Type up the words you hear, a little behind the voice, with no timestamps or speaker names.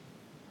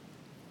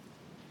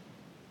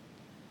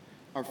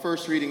Our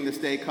first reading this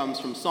day comes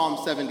from Psalm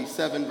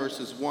 77,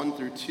 verses 1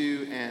 through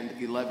 2 and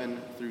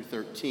 11 through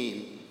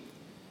 13.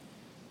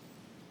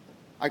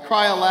 I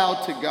cry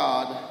aloud to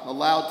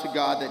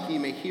God that he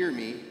may hear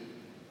me.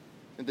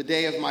 In the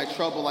day of my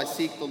trouble I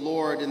seek the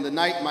Lord. In the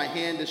night my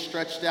hand is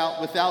stretched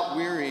out without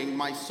wearying.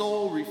 My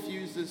soul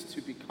refuses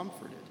to be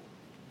comforted.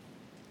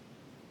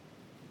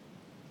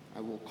 I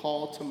will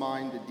call to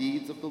mind the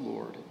deeds of the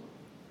Lord.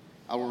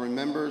 I will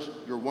remember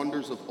your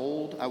wonders of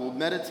old. I will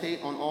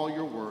meditate on all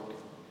your work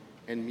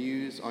and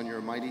muse on your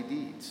mighty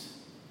deeds.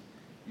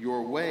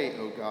 Your way,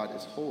 O God,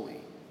 is holy.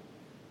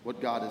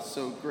 What God is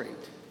so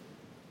great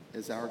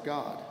is our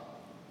God.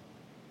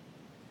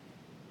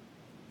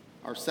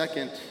 Our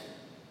second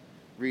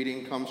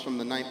reading comes from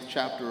the 9th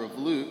chapter of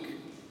Luke,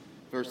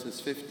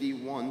 verses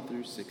 51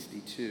 through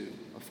 62,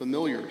 a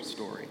familiar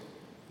story.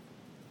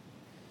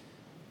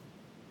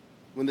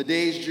 When the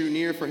days drew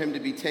near for him to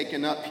be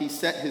taken up, he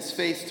set his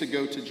face to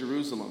go to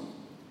Jerusalem.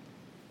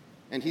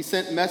 And he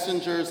sent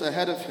messengers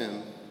ahead of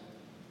him.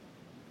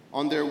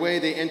 On their way,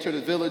 they entered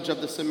a village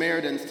of the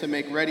Samaritans to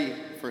make ready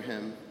for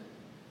him.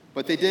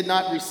 But they did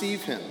not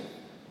receive him,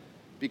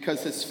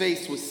 because his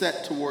face was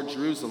set toward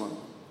Jerusalem.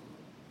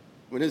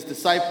 When his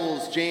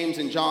disciples, James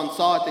and John,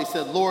 saw it, they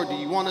said, "Lord, do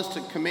you want us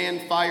to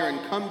command fire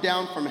and come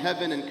down from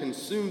heaven and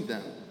consume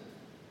them?"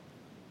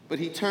 But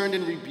he turned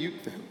and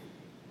rebuked them.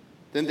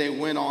 Then they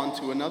went on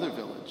to another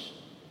village.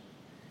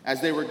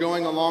 As they were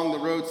going along the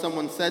road,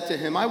 someone said to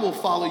him, "I will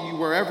follow you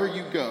wherever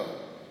you go."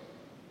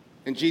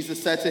 And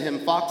Jesus said to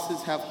him,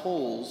 "Foxes have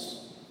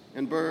holes,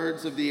 and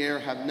birds of the air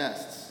have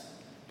nests,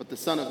 but the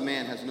Son of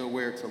Man has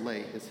nowhere to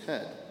lay his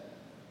head."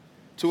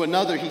 To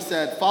another he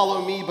said,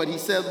 "Follow me." But he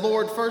said,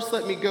 "Lord, first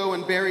let me go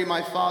and bury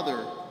my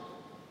father."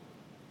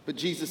 But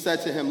Jesus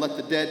said to him, "Let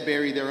the dead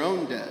bury their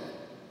own dead.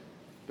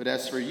 But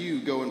as for you,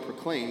 go and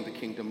proclaim the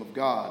kingdom of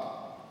God."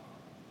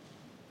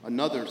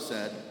 Another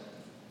said,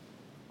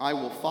 "I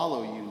will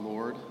follow you,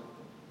 Lord,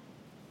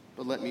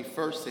 but let me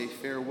first say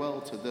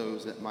farewell to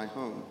those at my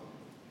home."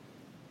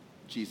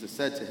 Jesus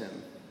said to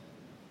him,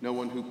 "No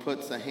one who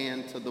puts a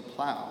hand to the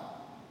plow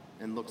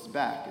and looks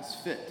back is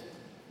fit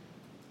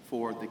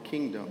for the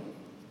kingdom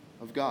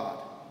of God."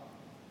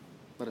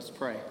 Let us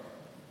pray.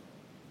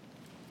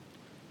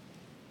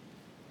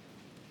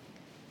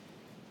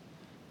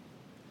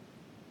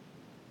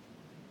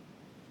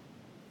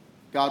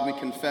 God, we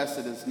confess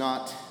it is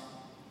not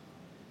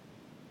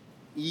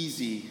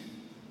easy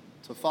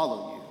to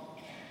follow you.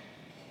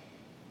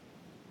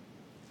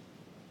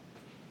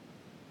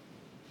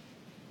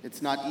 It's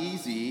not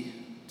easy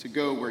to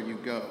go where you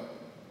go.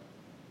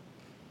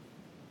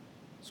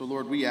 So,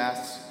 Lord, we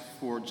ask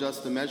for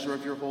just a measure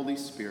of your Holy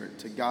Spirit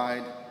to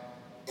guide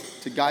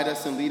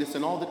us and lead us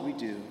in all that we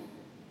do.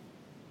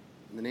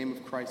 In the name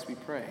of Christ we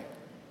pray.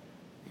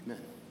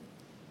 Amen.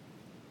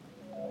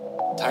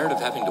 Tired of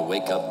having to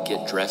wake up,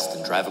 get dressed,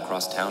 and drive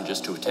across town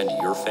just to attend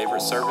your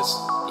favorite service?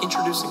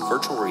 Introducing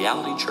Virtual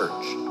Reality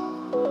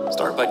Church.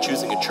 Start by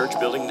choosing a church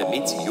building that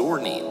meets your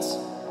needs.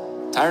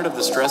 Tired of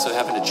the stress of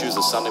having to choose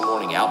a Sunday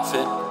morning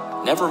outfit?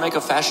 Never make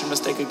a fashion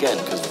mistake again,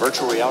 because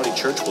Virtual Reality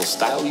Church will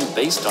style you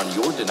based on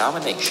your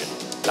denomination.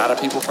 Not a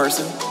people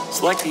person?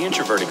 Select the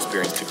Introvert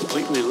Experience to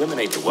completely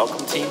eliminate the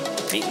welcome team,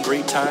 meet and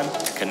greet time,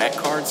 connect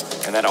cards,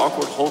 and that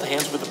awkward hold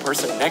hands with the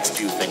person next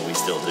to you thing we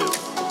still do.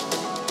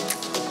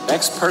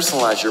 Next,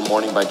 personalize your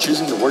morning by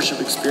choosing the worship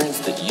experience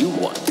that you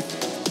want.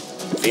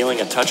 Feeling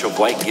a touch of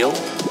white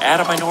guilt? Add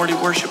a minority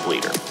worship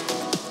leader.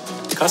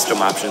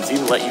 Custom options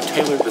even let you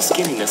tailor the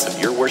skinniness of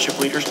your worship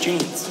leader's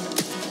jeans.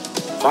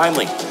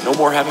 Finally, no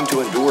more having to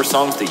endure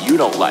songs that you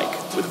don't like.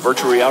 With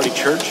Virtual Reality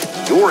Church,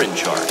 you're in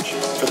charge.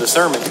 For the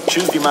sermon,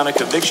 choose the amount of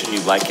conviction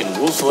you like and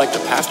we'll select a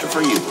pastor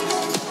for you.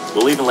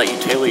 We'll even let you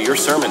tailor your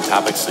sermon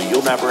topics so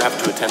you'll never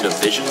have to attend a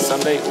Vision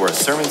Sunday or a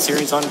sermon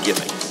series on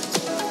giving.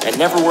 And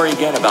never worry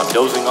again about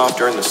dozing off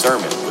during the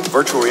sermon. With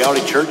Virtual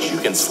Reality Church, you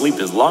can sleep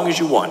as long as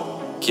you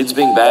want. Kids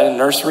being bad in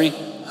nursery?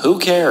 Who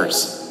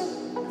cares?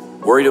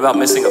 Worried about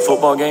missing a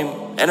football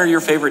game? Enter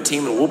your favorite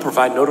team and we'll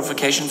provide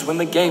notifications when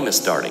the game is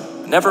starting.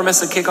 Never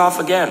miss a kickoff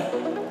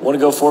again. Want to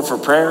go forward for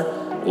prayer?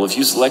 Well, if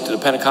you selected a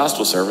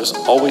Pentecostal service,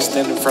 always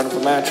stand in front of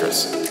a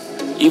mattress.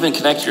 Even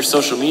connect your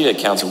social media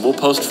accounts and we'll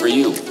post for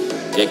you.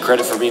 Get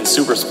credit for being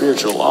super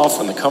spiritual, all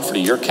from the comfort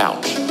of your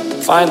couch.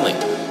 Finally,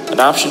 an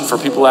option for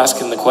people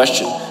asking the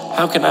question,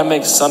 how can I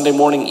make Sunday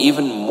morning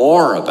even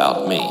more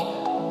about me?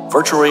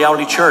 Virtual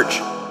Reality Church,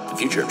 the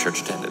future of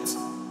church attendance.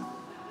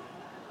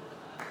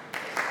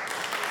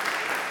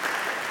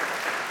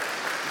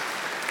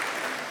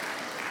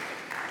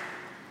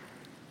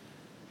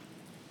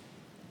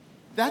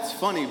 That's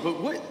funny,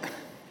 but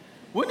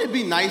wouldn't it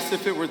be nice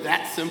if it were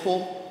that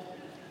simple?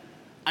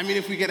 I mean,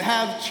 if we could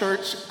have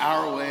church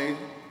our way,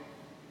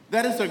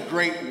 that is a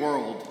great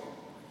world.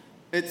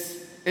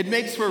 It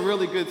makes for a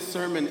really good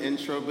sermon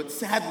intro, but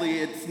sadly,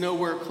 it's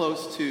nowhere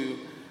close to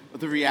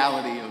the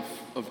reality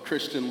of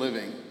Christian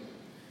living.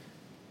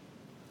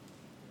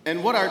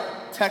 And what our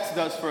text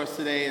does for us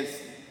today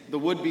is the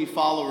would-be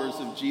followers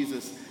of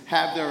Jesus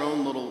have their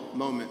own little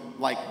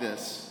moment like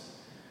this.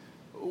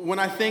 When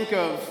I think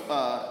of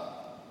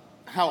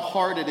how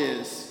hard it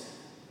is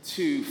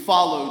to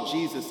follow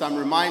Jesus, I'm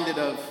reminded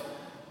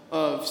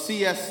of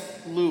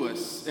C.S.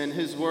 Lewis and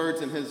his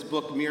words in his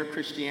book, Mere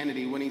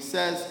Christianity, when he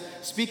says,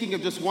 speaking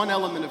of just one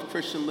element of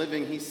Christian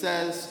living, he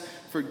says,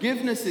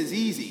 forgiveness is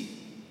easy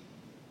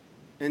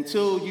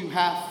until you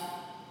have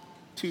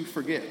to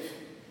forgive.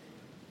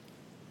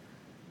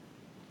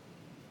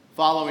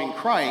 Following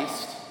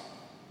Christ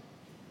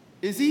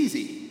is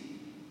easy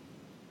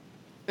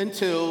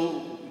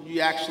until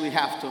you actually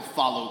have to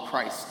follow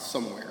Christ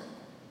somewhere.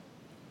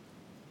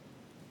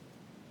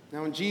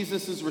 Now, in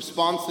Jesus'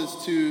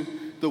 responses to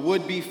the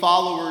would-be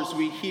followers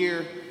we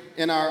hear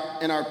in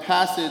our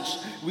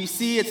passage, we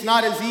see it's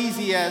not as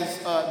easy as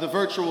the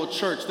virtual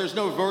church. There's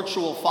no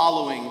virtual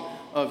following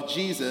of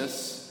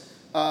Jesus.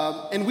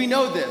 And we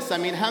know this. I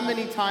mean, how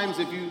many times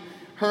have you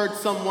heard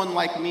someone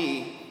like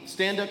me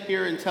stand up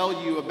here and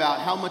tell you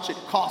about how much it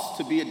costs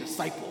to be a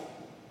disciple?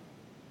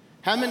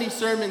 How many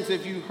sermons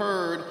have you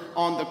heard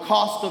on the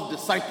cost of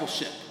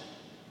discipleship?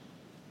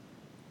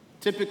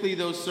 Typically,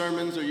 those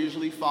sermons are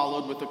usually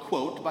followed with a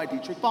quote by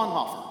Dietrich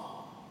Bonhoeffer.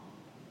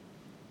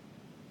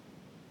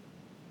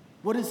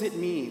 What does it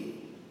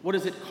mean? What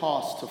does it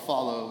cost to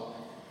follow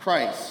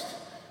Christ?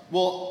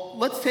 Well,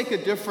 let's take a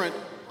different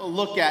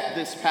look at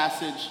this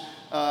passage,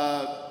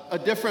 a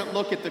different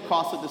look at the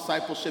cost of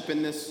discipleship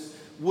in these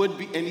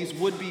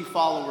would-be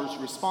followers'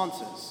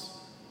 responses.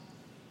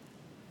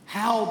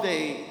 How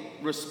they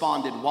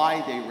responded,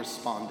 why they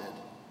responded.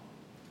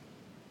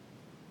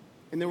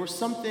 And there was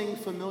something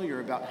familiar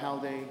about how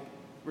they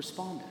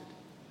responded.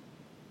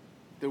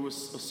 There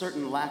was a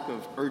certain lack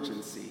of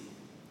urgency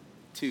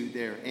to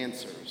their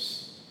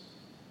answers.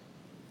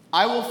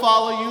 I will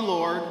follow you,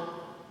 Lord.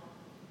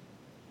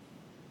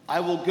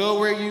 I will go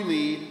where you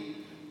lead,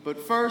 but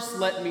first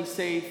let me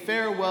say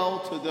farewell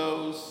to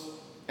those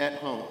at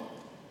home.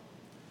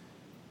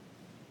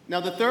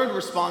 Now, the third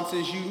response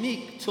is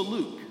unique to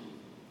Luke,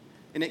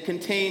 and it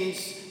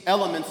contains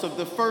elements of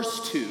the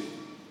first two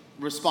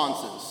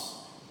responses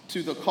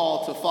to the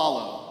call to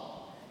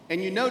follow.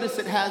 And you notice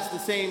it has the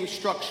same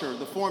structure,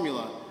 the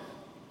formula.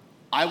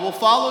 I will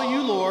follow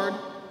you, Lord,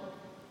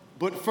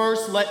 but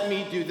first let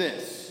me do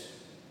this.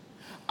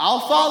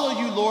 I'll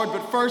follow you, Lord,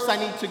 but first I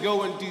need to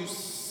go and do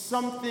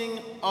something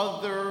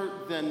other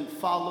than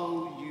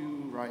follow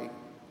you right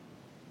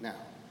now.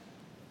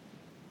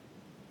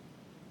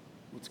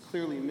 What's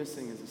clearly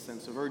missing is a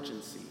sense of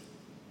urgency.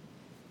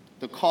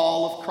 The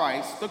call of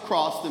Christ, the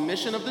cross, the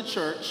mission of the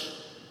church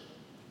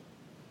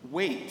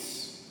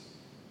waits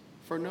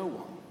for no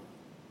one.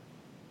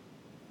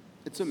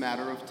 It's a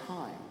matter of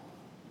time.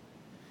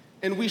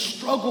 And we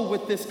struggle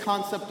with this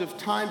concept of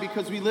time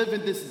because we live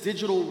in this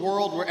digital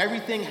world where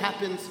everything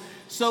happens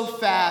so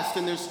fast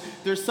and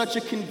there's such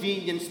a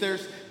convenience,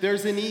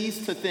 there's an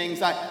ease to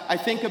things. I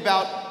think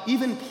about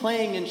even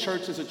playing in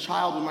church as a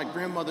child when my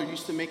grandmother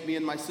used to make me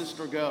and my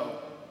sister go.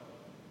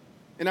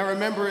 And I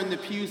remember in the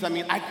pews,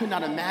 I could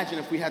not imagine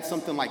if we had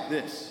something like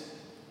this,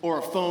 or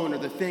a phone, or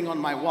the thing on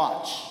my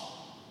watch.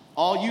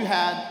 All you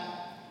had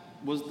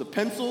was the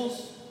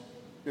pencils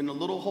in the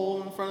little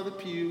hole in front of the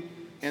pew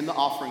and the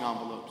offering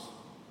envelopes.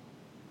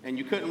 And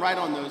you couldn't write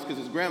on those because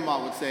his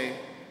grandma would say,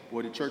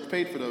 boy, the church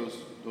paid for those.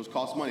 Those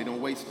cost money,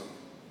 don't waste them.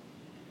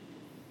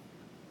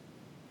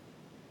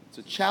 It's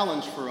a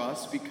challenge for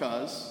us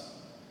because,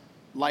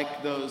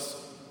 like those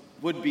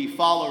would-be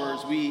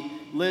followers, we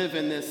live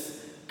in this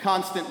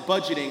constant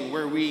budgeting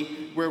where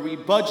we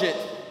budget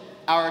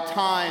our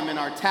time and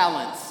our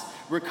talents.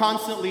 We're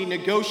constantly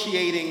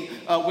negotiating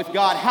with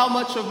God. How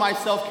much of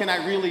myself can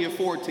I really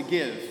afford to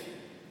give?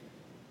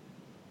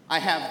 I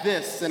have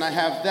this and I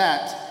have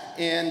that,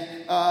 and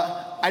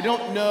I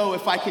don't know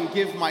if I can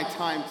give my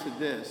time to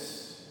this.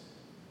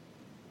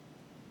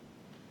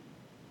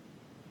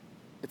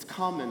 It's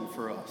common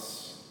for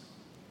us.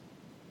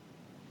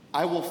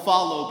 I will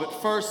follow,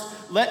 but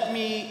first let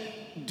me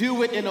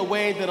do it in a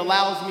way that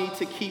allows me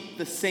to keep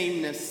the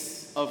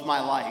sameness of my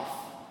life.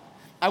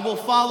 I will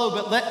follow,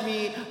 but let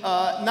me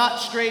not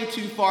stray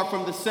too far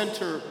from the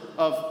center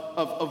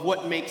of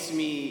what makes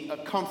me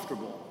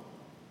comfortable.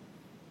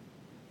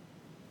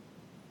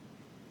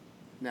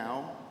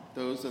 Now,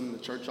 those in the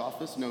church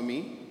office know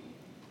me,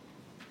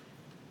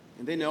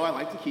 and they know I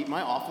like to keep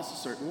my office a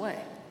certain way.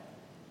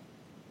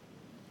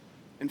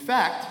 In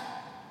fact,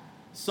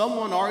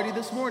 someone already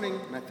this morning,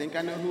 and I think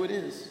I know who it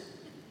is,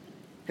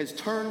 has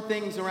turned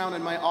things around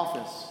in my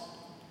office.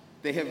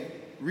 They have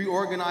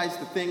reorganized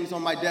the things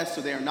on my desk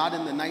so they are not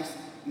in the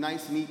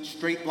nice, neat,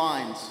 straight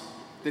lines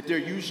that they're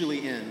usually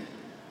in.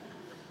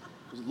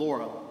 It was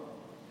Laura.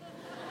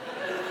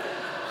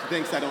 She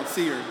thinks I don't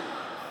see her.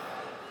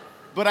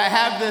 But I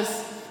have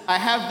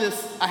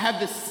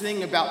this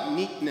thing about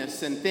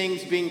neatness and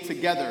things being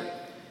together.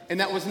 And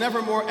that was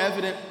never more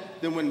evident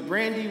than when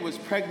Brandy was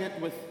pregnant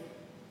with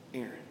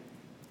Aaron.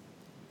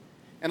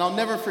 And I'll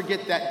never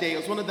forget that day. It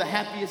was one of the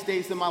happiest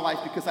days in my life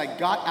because I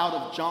got out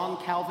of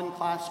John Calvin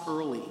class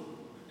early.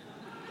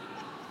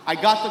 I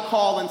got the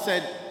call and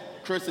said,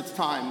 Chris, it's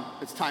time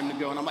to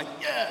go. And I'm like,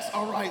 yes,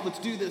 all right, let's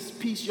do this.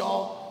 Peace,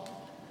 y'all.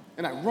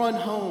 And I run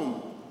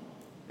home.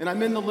 and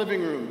I'm in the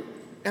living room,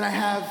 and I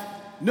have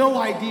no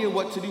idea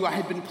what to do. I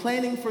had been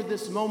planning for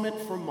this moment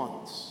for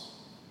months.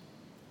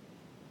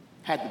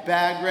 Had the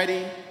bag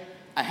ready.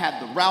 I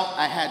had the route.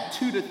 I had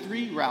 2 to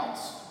 3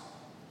 routes,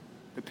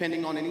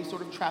 depending on any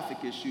sort of traffic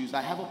issues.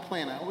 I have a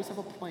plan. I always have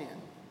a plan.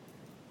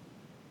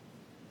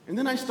 And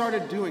then I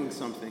started doing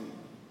something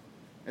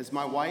as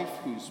my wife,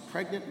 who's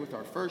pregnant with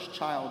our first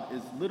child,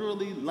 is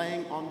literally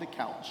laying on the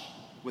couch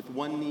with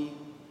one knee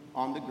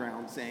on the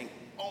ground saying,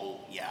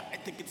 "Oh, yeah, I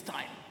think it's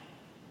time."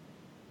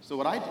 So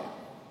what I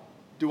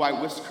do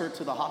I whisk her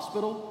to the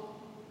hospital?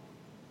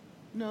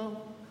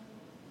 No.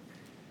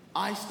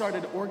 I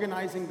started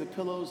organizing the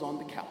pillows on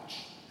the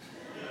couch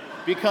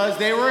because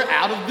they were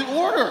out of the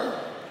order.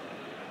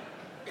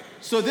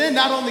 So then,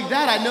 not only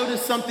that, I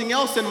noticed something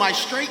else in my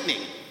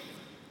straightening.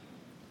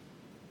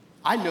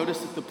 I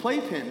noticed that the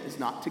playpen is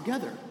not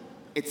together.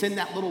 It's in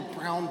that little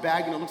brown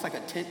bag, and it looks like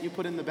a tent you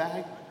put in the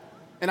bag.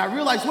 And I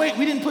realized, wait,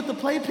 we didn't put the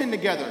playpen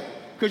together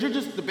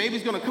because the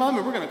baby's gonna come,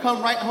 and we're gonna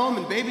come right home,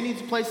 and baby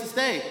needs a place to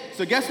stay.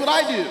 So guess what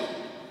I do?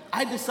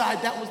 I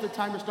decide that was the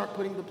time to start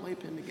putting the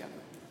playpen together.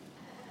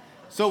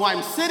 So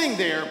I'm sitting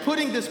there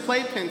putting this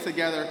playpen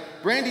together.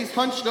 Brandy's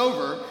hunched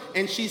over,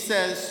 and she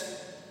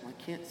says, I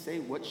can't say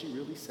what she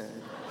really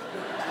said.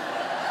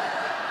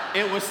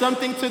 It was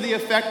something to the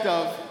effect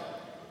of,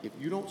 if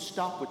you don't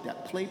stop with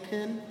that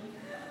playpen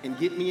and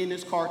get me in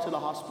this car to the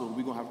hospital,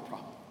 we're gonna have a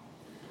problem.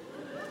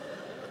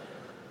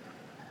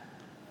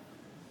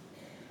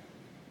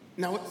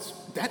 Now,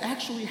 that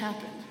actually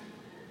happened.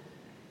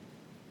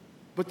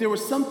 But there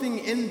was something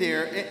in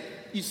there.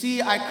 You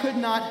see,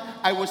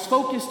 I was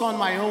focused on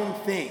my own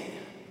thing,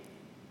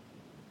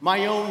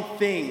 my own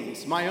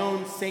things, my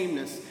own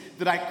sameness,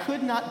 that I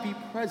could not be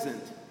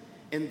present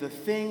in the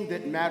thing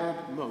that mattered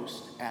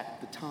most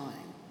at the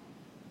time.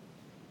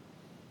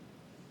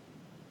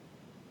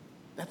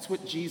 That's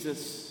what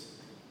Jesus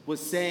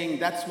was saying.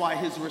 That's why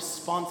his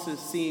responses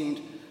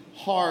seemed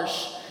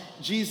harsh.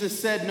 Jesus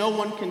said, no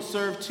one can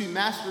serve 2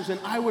 masters, and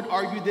I would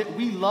argue that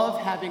we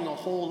love having a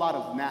whole lot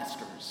of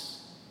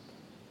masters.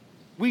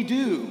 We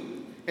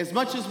do. As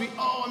much as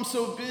I'm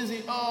so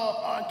busy,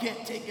 I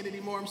can't take it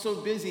anymore, I'm so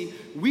busy.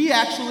 We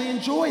actually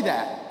enjoy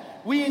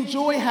that. We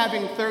enjoy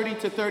having 30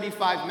 to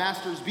 35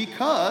 masters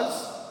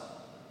because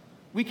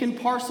we can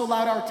parcel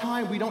out our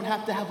time. We don't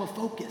have to have a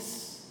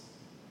focus.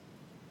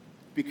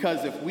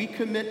 Because if we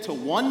commit to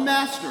one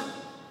master,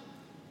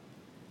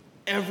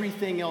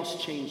 everything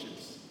else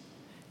changes.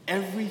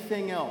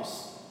 Everything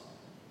else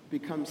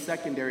becomes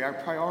secondary. Our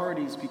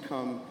priorities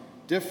become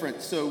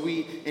different. So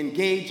we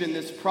engage in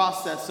this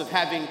process of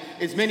having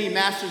as many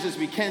masters as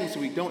we can so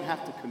we don't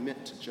have to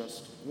commit to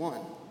just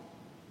one.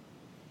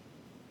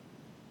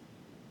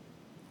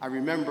 I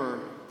remember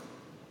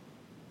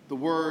the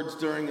words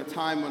during a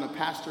time when a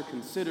pastor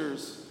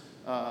considers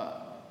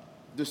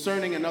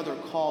discerning another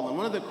call. And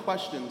one of the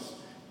questions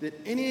that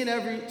any and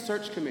every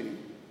search committee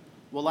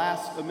will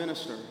ask a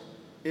minister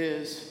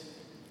is,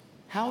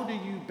 how do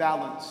you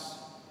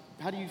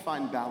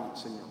find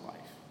balance in your life?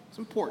 It's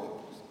important.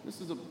 This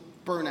is a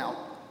burnout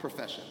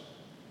profession.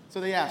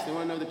 So they want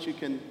to know that you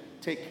can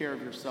take care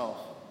of yourself.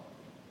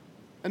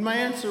 And my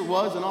answer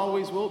was, and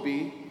always will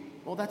be,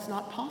 well, that's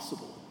not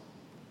possible.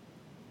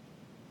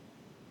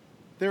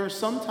 There are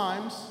some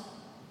times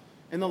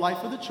in the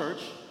life of the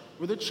church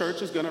where the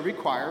church is going to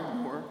require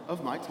more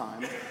of my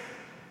time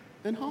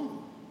than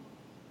home.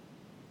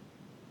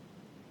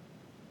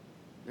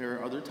 There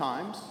are other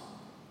times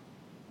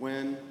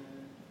when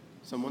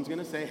someone's going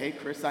to say, hey,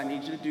 Chris, I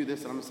need you to do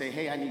this. And I'm going to say,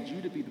 hey, I need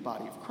you to be the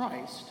body of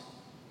Christ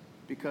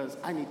because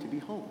I need to be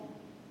home.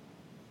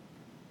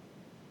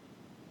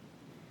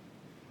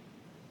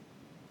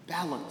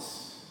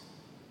 Balance,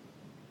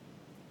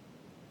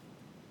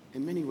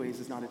 in many ways,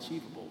 is not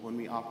achievable when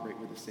we operate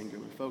with a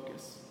singular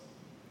focus.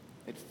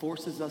 It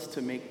forces us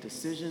to make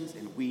decisions,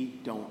 and we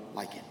don't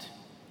like it.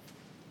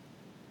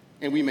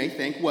 And we may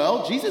think,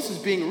 well, Jesus is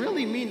being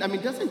really mean. I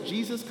mean, doesn't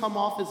Jesus come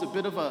off as a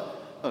bit of a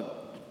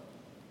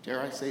dare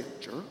I say,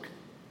 a jerk?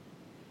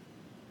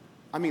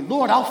 I mean,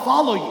 Lord, I'll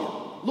follow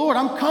you. Lord,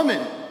 I'm coming.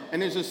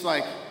 And it's just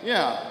like,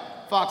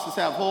 yeah, foxes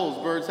have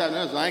holes, birds have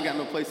nests. I ain't got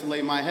no place to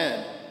lay my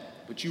head.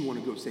 But you want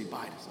to go say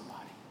bye to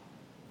somebody.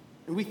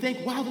 And we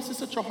think, wow, this is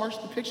such a harsh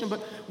depiction,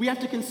 but we have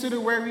to consider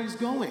where he's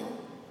going.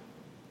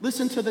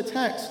 Listen to the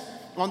text.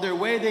 On their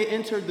way, they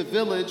entered the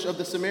village of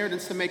the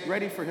Samaritans to make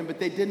ready for him, but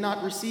they did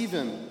not receive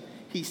him.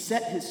 He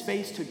set his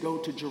face to go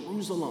to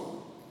Jerusalem.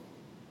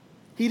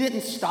 He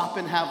didn't stop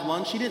and have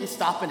lunch. He didn't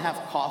stop and have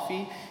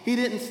coffee. He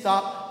didn't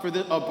stop for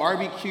a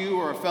barbecue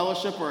or a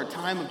fellowship or a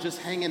time of just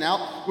hanging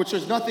out, which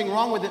there's nothing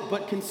wrong with it.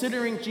 But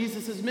considering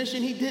Jesus'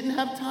 mission, he didn't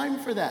have time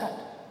for that.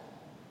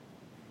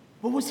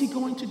 What was he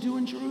going to do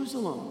in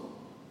Jerusalem?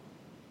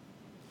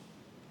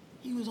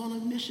 He was on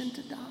a mission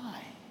to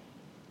die.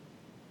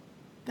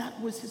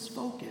 That was his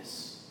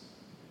focus.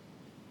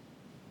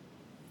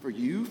 For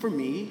you, for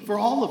me, for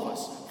all of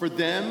us, for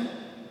them,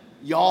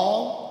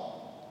 y'all.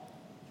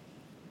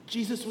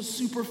 Jesus was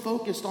super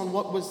focused on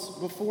what was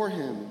before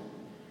him.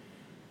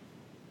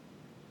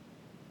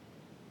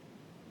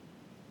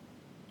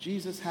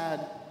 Jesus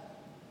had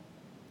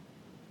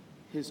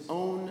his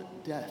own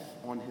death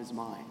on his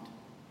mind.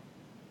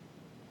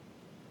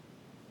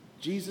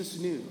 Jesus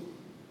knew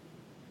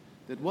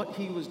that what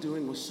he was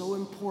doing was so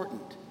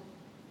important.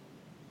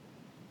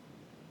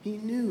 He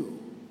knew.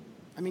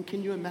 I mean,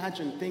 can you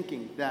imagine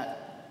thinking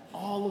that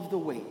all of the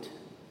weight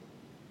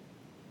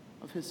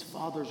of his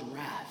Father's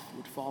wrath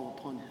would fall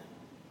upon him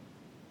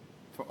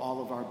for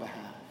all of our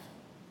behalf?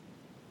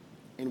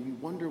 And we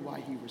wonder why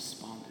he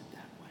responded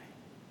that way.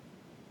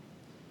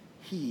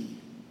 He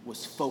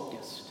was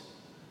focused,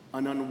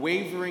 an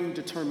unwavering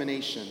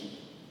determination.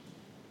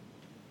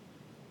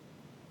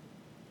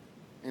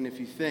 And if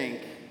you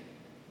think,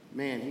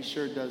 man, he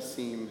sure does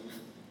seem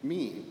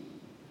mean.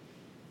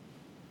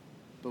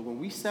 But when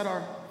we set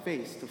our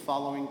face to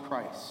following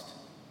Christ,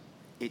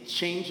 it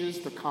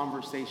changes the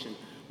conversation.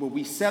 When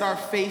we set our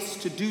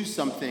face to do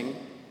something,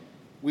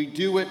 we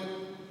do it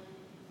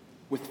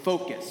with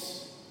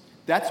focus.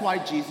 That's why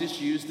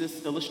Jesus used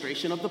this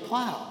illustration of the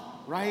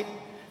plow, right?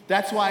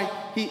 That's why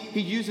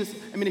he uses,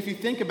 I mean, if you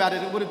think about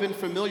it, it would have been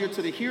familiar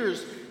to the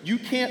hearers. You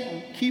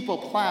can't keep a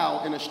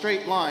plow in a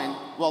straight line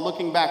while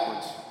looking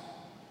backwards.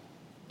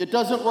 It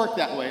doesn't work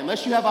that way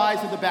unless you have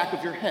eyes in the back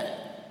of your head.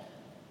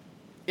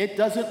 It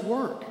doesn't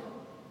work.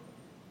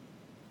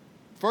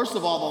 First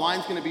of all, the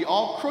line's going to be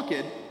all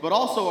crooked, but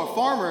also a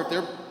farmer, if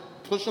they're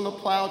pushing a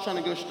plow trying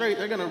to go straight,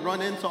 they're going to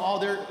run into all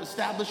their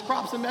established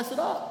crops and mess it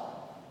up.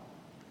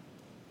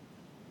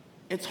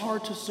 It's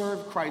hard to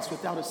serve Christ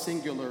without a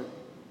singular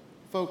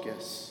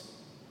focus.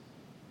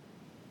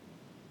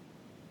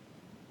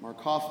 Mark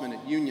Hoffman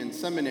at Union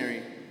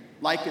Seminary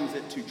likens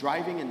it to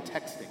driving and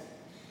texting.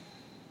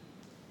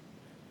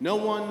 No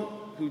one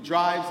who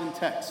drives and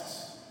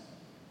texts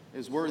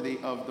is worthy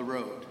of the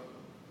road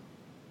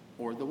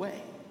or the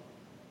way.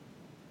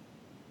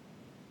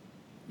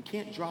 You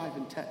can't drive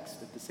and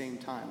text at the same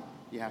time.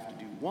 You have to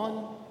do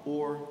one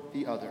or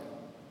the other.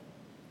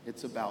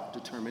 It's about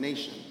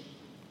determination.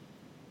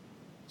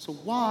 So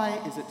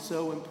why is it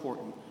so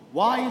important?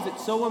 Why is it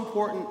so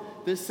important,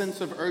 this sense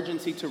of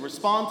urgency to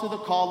respond to the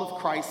call of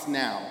Christ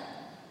now?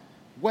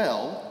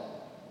 Well,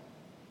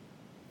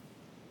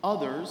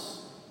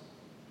 others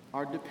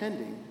are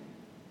depending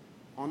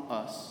on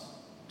us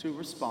to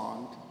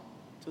respond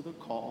to the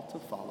call to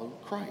follow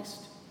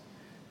Christ.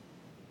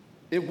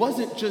 It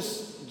wasn't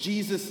just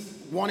Jesus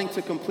wanting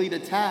to complete a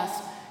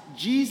task.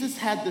 Jesus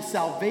had the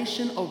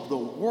salvation of the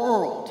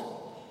world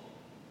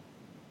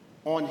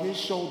on his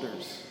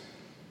shoulders.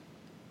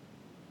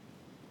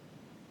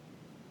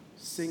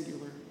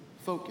 Singular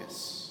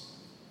focus.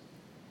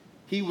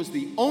 He was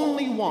the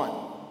only one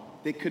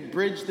that could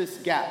bridge this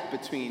gap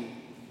between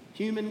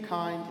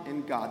humankind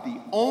and God.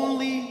 The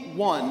only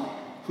one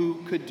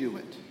who could do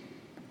it.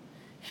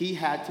 He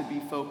had to be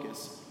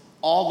focused.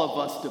 All of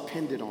us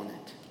depended on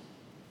it.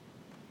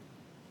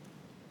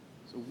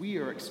 So we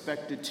are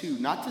expected to,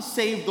 not to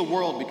save the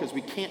world because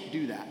we can't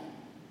do that,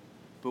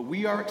 but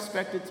we are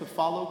expected to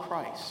follow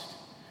Christ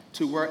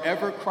to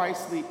wherever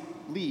Christ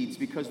leads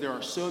because there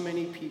are so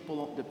many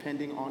people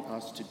depending on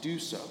us to do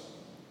so.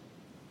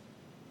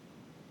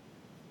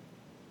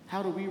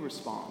 How do we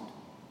respond?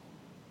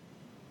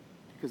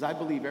 Because I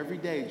believe every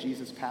day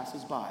Jesus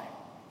passes by.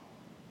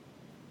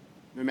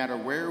 No matter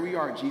where we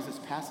are, Jesus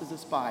passes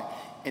us by.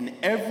 And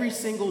every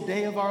single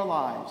day of our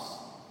lives,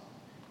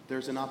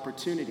 there's an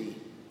opportunity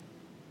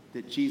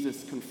that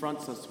Jesus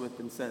confronts us with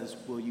and says,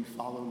 will you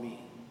follow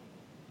me?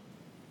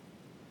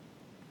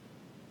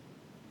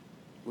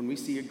 When we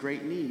see a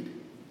great need,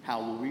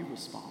 how will we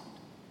respond?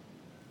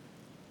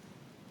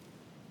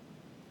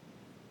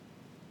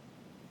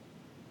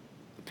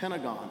 The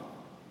Pentagon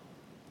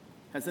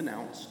has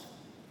announced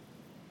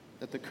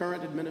that the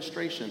current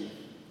administration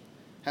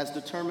has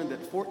determined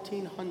that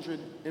 1,400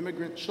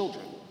 immigrant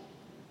children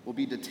will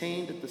be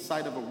detained at the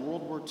site of a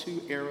World War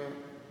II era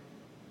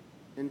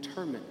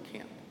internment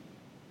camp.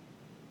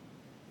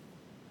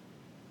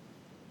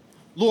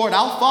 Lord,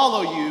 I'll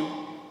follow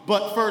you,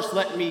 but first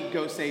let me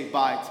go say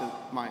bye to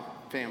my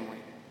family.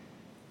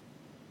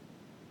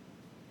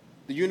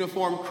 The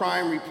Uniform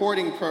Crime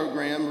Reporting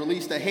Program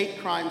released a hate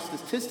crime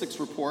statistics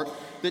report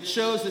that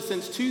shows that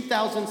since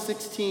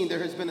 2016, there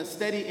has been a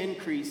steady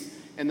increase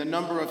in the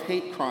number of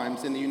hate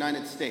crimes in the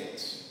United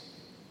States.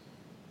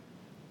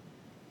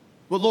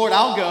 Well, Lord,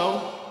 I'll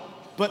go,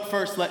 but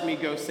first let me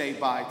go say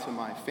bye to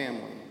my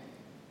family.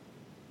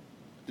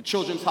 The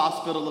Children's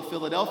Hospital of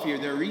Philadelphia,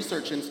 their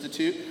research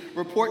institute,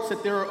 reports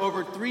that there are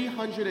over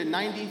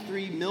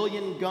 393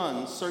 million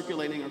guns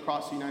circulating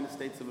across the United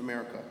States of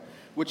America,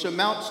 which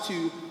amounts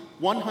to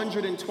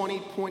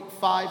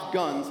 120.5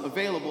 guns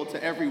available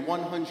to every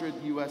 100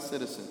 U.S.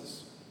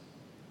 citizens.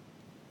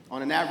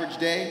 On an average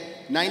day,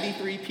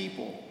 93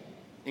 people,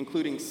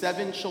 including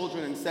 7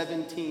 children and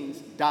 7 teens,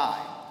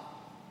 die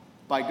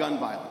by gun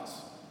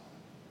violence.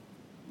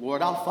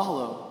 Lord, I'll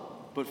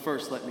follow, but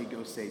first let me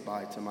go say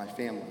bye to my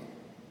family.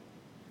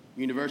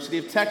 University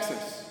of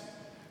Texas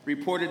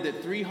reported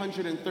that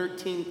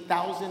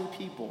 313,000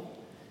 people,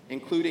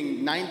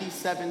 including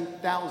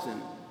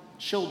 97,000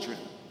 children,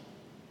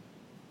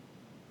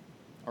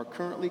 are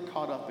currently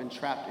caught up and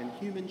trapped in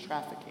human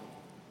trafficking.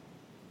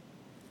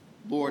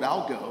 Lord,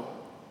 I'll go,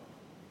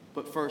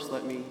 but first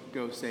let me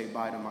go say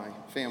bye to my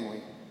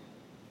family.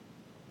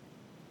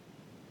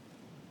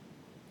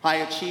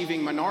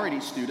 High-achieving minority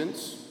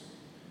students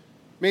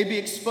may be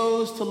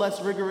exposed to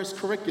less rigorous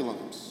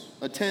curriculums,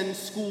 attend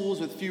schools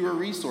with fewer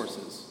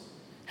resources,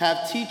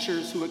 have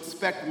teachers who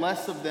expect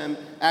less of them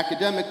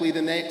academically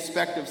than they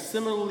expect of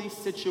similarly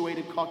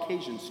situated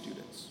Caucasian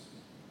students.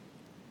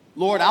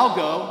 Lord, I'll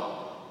go,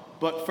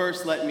 but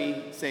first let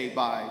me say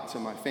bye to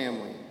my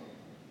family.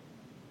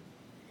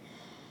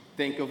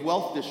 Think of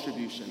wealth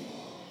distribution.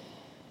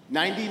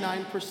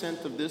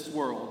 99% of this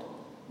world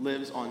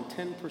lives on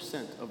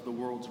 10% of the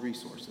world's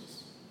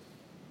resources.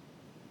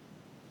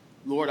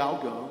 Lord,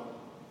 I'll go,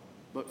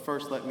 but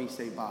first let me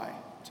say bye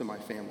to my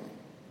family.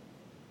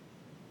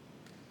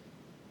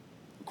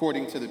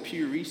 According to the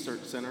Pew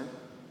Research Center,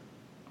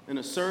 in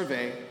a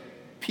survey,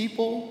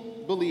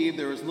 people believe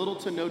there is little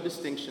to no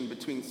distinction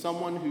between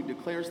someone who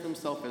declares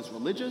themselves as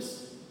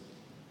religious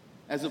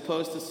as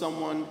opposed to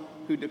someone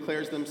who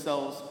declares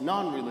themselves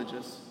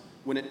non-religious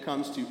when it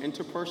comes to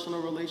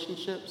interpersonal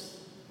relationships,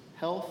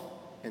 health,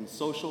 and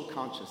social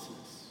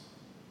consciousness.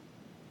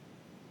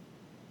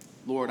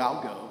 Lord,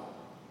 I'll go,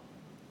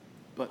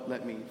 but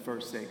let me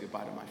first say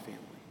goodbye to my family.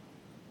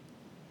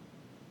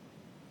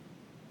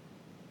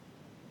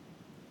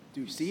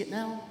 Do you see it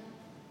now?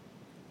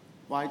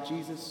 Why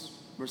Jesus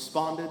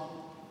responded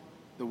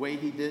the way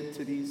he did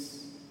to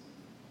these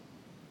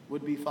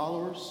would-be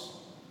followers?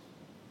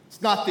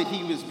 It's not that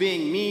he was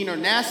being mean or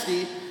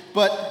nasty,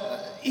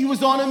 but he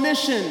was on a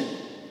mission.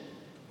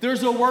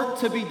 There's a work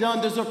to be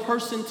done. There's a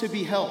person to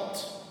be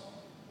helped.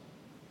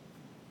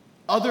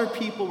 Other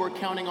people were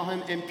counting on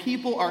him, and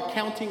people are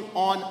counting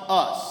on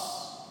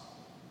us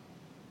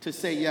to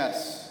say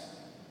yes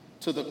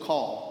to the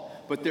call.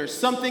 But there's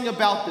something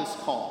about this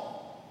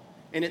call,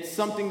 and it's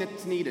something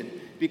that's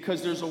needed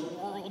because there's a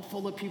world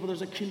full of people,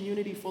 there's a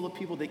community full of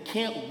people that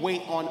can't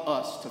wait on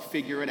us to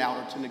figure it out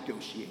or to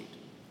negotiate.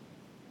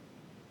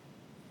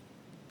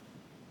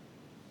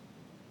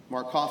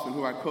 Mark Hoffman,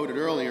 who I quoted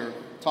earlier,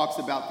 talks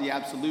about the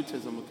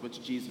absolutism with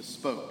which Jesus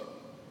spoke.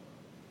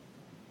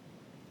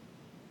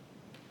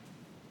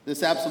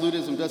 This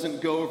absolutism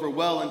doesn't go over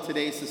well in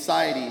today's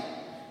society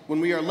when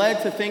we are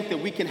led to think that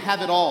we can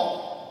have it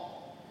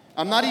all.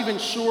 I'm not even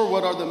sure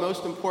what are the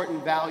most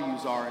important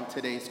values are in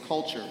today's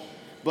culture,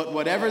 but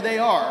whatever they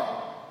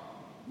are,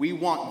 we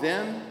want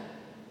them,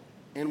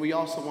 and we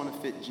also want to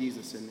fit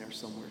Jesus in there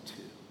somewhere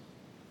too.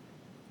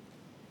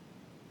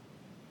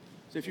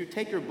 So if you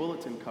take your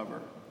bulletin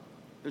cover,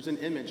 there's an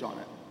image on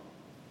it.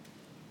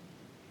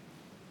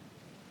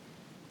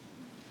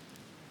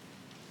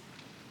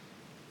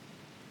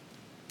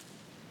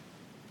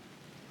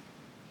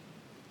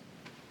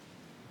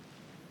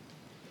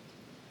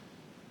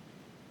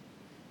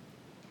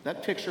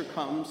 That picture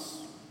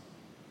comes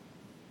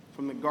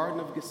from the Garden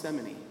of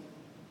Gethsemane.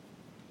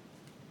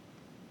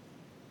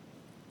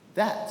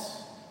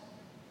 That's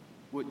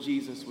what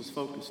Jesus was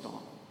focused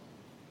on.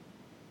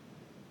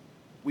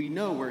 We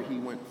know where he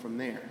went from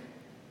there.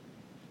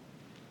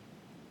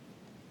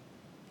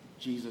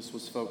 Jesus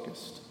was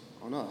focused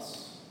on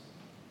us.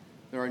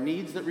 There are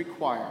needs that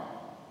require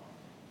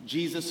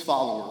Jesus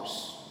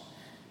followers.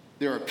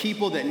 There are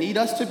people that need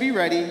us to be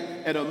ready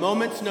at a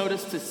moment's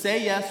notice to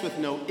say yes with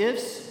no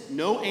ifs,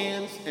 no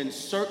ands, and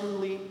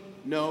certainly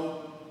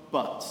no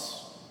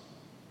buts.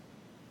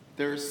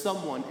 There is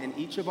someone in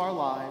each of our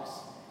lives,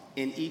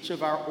 in each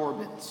of our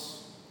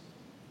orbits,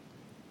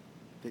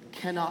 that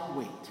cannot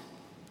wait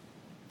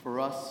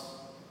for us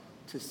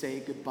to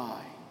say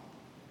goodbye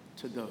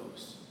to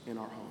those in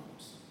our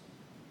homes.